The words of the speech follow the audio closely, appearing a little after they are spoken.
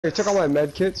They took all my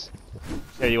med kits.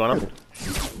 Here, you want them?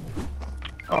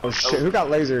 Oh shit, who got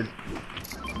lasered?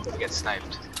 You get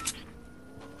sniped.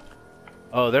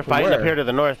 Oh, they're fighting up Where? here to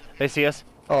the north. They see us.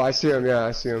 Oh, I see him, yeah,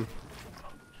 I see him.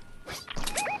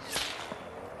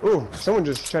 Ooh, someone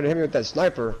just tried to hit me with that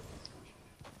sniper.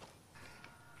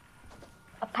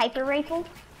 A Piper rifle?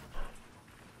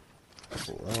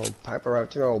 Oh, Piper out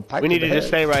to old Piper. We need to just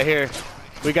stay right here.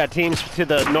 We got teams to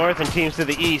the north and teams to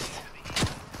the east.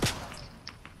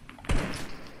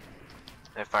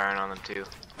 They're firing on them too.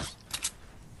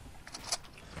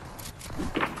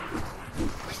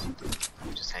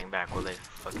 Just hang back while they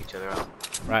fuck each other up.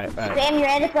 Right, right. Spam your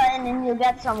edit button and you'll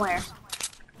get somewhere.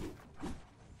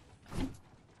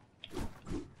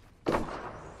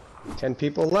 Ten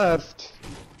people left.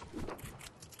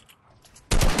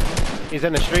 He's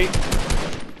in the street.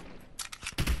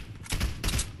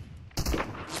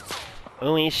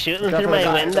 Oh, he's shooting through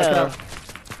my window.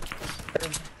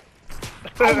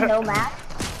 I know, Matt.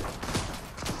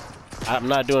 I'm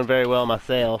not doing very well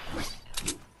myself.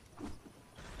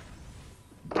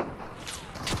 How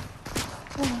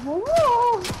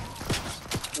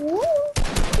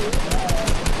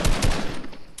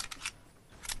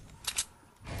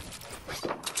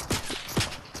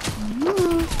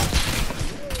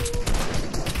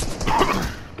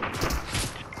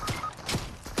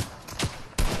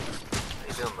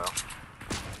you doing, bro?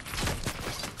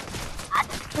 I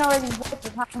don't know where these bullets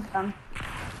are coming from.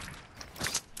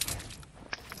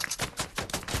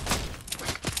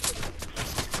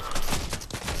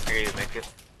 Here you make it.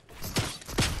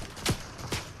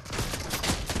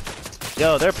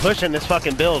 Yo, they're pushing this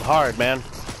fucking build hard, man.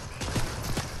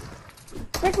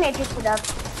 Quick matrix it up.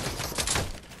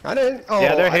 I didn't. Oh,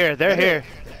 Yeah, they're here. They're here.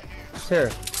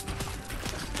 Here.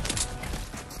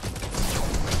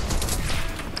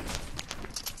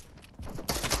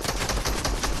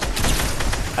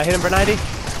 I hit him for 90.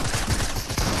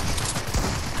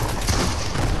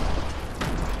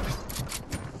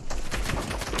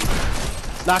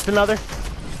 Knocked another.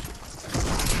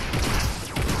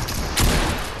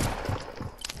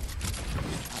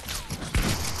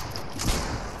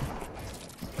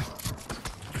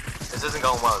 This isn't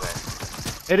going well,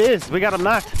 guys. It is. We got him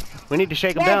knocked. We need to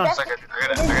shake him down. I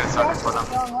gotta start this one up.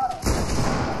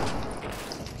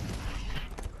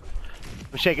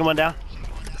 I'm shaking one down.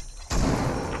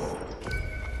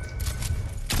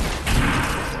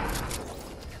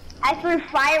 I threw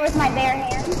fire with my bare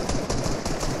hands.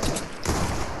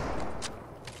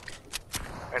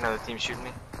 Another team shooting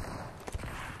me.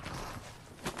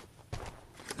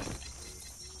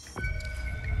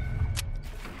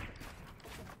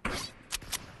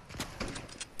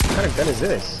 What kind of gun is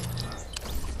this?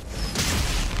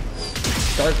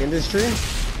 Dark Industry?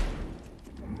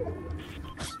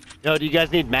 Yo, do you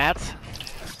guys need mats?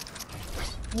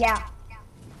 Yeah.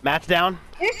 Mats down?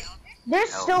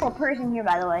 There's still a person here,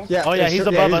 by the way. Yeah. Oh, yeah, he's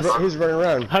above us. He's running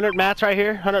around. 100 mats right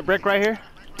here. 100 brick right here.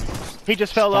 He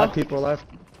just fell low. 5 people left.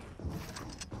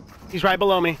 He's right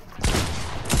below me.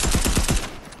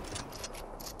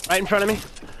 Right in front of me.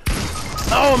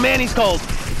 Oh man, he's cold.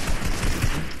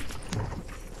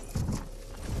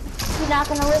 He's not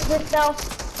gonna live this though.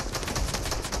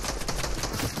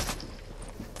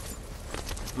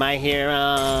 My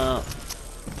hero.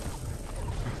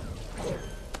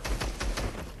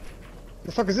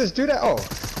 The fuck is this? Do that? Oh.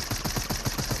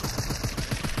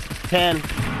 10,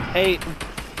 8.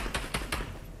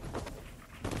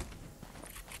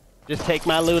 Just take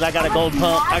my loot. I got a gold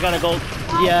pump. I got a gold.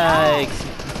 Yikes.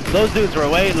 Those dudes were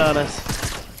waiting on us.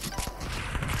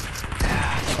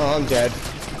 Oh, I'm dead.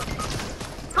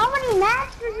 How many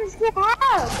mats does this kid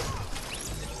have?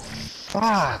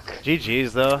 Fuck.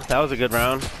 GG's though. That was a good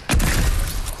round.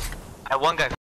 I had one guy